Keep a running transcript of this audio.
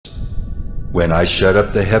When I shut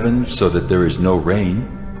up the heavens so that there is no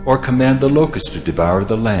rain, or command the locusts to devour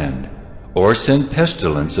the land, or send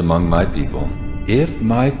pestilence among my people, if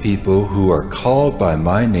my people who are called by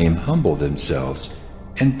my name humble themselves,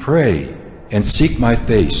 and pray, and seek my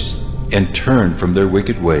face, and turn from their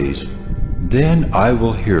wicked ways, then I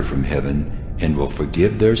will hear from heaven, and will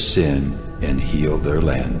forgive their sin, and heal their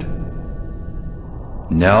land.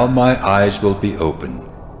 Now my eyes will be open,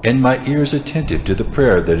 and my ears attentive to the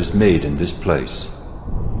prayer that is made in this place.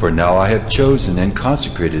 For now I have chosen and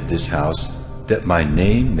consecrated this house, that my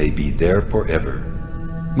name may be there forever.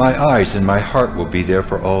 My eyes and my heart will be there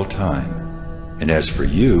for all time. And as for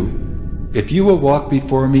you, if you will walk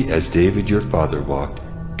before me as David your father walked,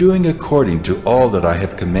 doing according to all that I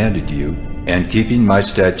have commanded you, and keeping my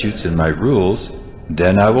statutes and my rules,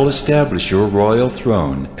 then I will establish your royal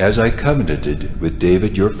throne as I covenanted with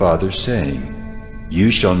David your father, saying,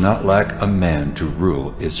 You shall not lack a man to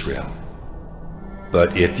rule Israel.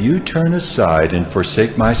 But if you turn aside and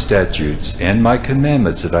forsake my statutes and my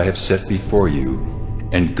commandments that I have set before you,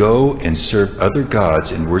 and go and serve other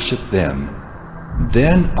gods and worship them,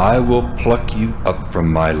 then I will pluck you up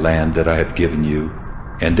from my land that I have given you,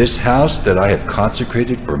 and this house that I have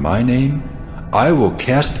consecrated for my name, I will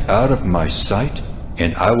cast out of my sight,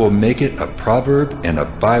 and I will make it a proverb and a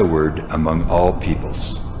byword among all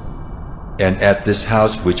peoples. And at this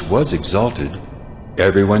house which was exalted,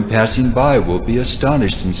 everyone passing by will be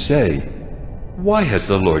astonished and say, Why has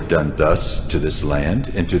the Lord done thus to this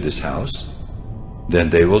land and to this house? Then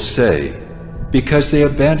they will say, Because they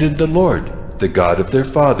abandoned the Lord, the God of their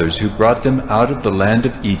fathers, who brought them out of the land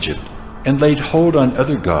of Egypt, and laid hold on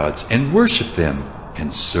other gods, and worshipped them,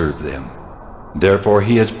 and served them. Therefore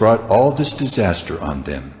he has brought all this disaster on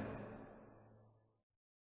them.